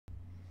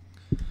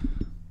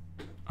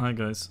Hi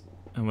guys,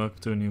 and welcome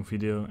to a new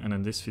video, and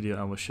in this video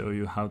I will show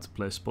you how to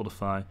play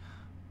Spotify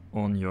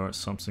on your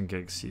Samsung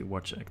Galaxy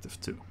Watch Active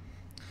 2.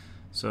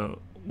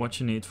 So what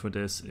you need for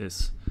this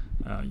is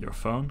your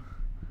phone,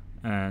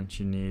 and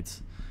you need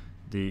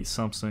the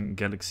Samsung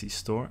Galaxy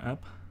Store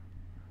app.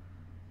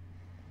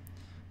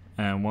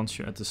 And once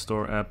you're at the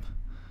Store app,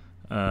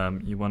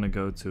 you want to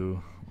go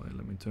to, wait,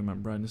 let me turn my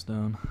brightness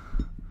down.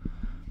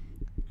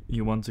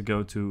 You want to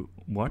go to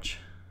Watch,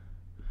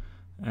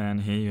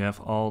 and here you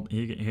have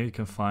here you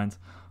can find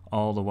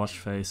all the watch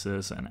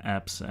faces and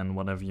apps and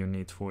whatever you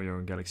need for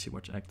your Galaxy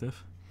Watch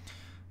Active.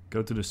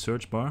 Go to the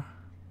search bar,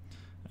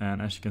 and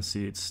as you can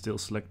see, it's still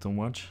select on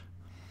watch.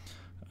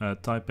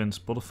 Type in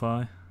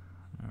Spotify.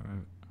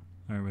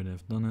 I already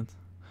have done it.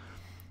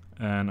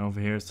 And over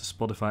here is the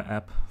Spotify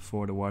app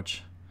for the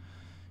watch.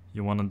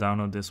 You want to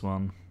download this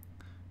one,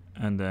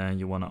 and then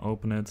you want to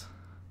open it.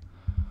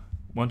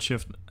 Once you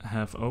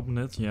have opened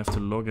it, you have to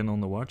log in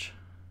on the watch.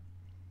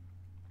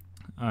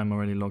 I'm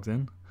already logged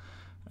in,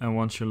 and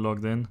once you're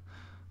logged in,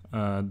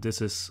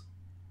 this is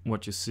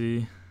what you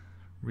see: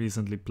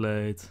 recently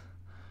played,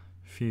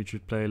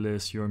 featured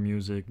playlist, your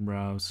music,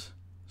 browse,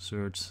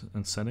 search,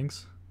 and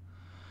settings.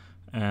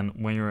 And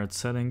when you're at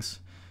settings,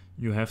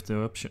 you have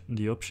the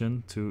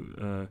option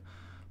to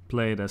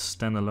play it as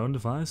standalone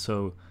device,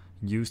 so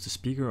use the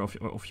speaker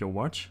of your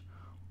watch,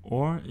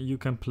 or you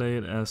can play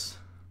it as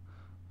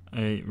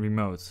a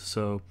remote,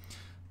 so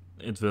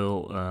it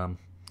will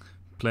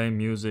play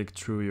music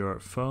through your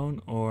phone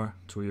or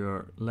through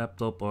your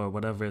laptop or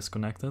whatever is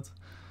connected.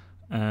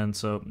 And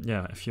so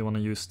yeah, if you want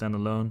to use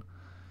standalone,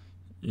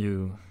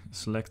 you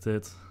select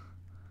it,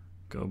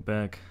 go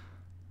back,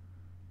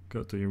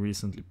 go to your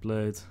recently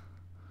played,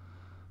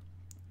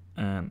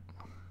 and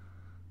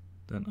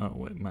then, oh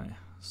wait, my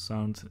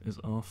sound is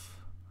off.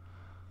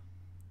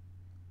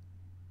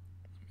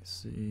 Let me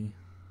see.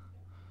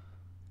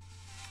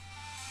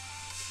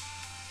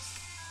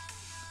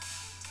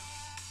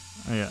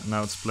 Oh yeah,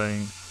 now it's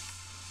playing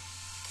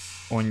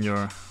on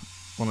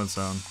its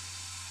own.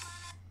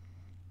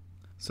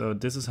 So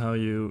this is how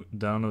you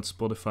download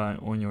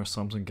Spotify on your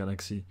Samsung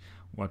Galaxy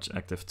Watch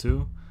Active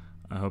 2.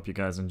 I hope you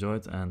guys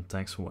enjoyed, and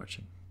thanks for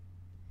watching.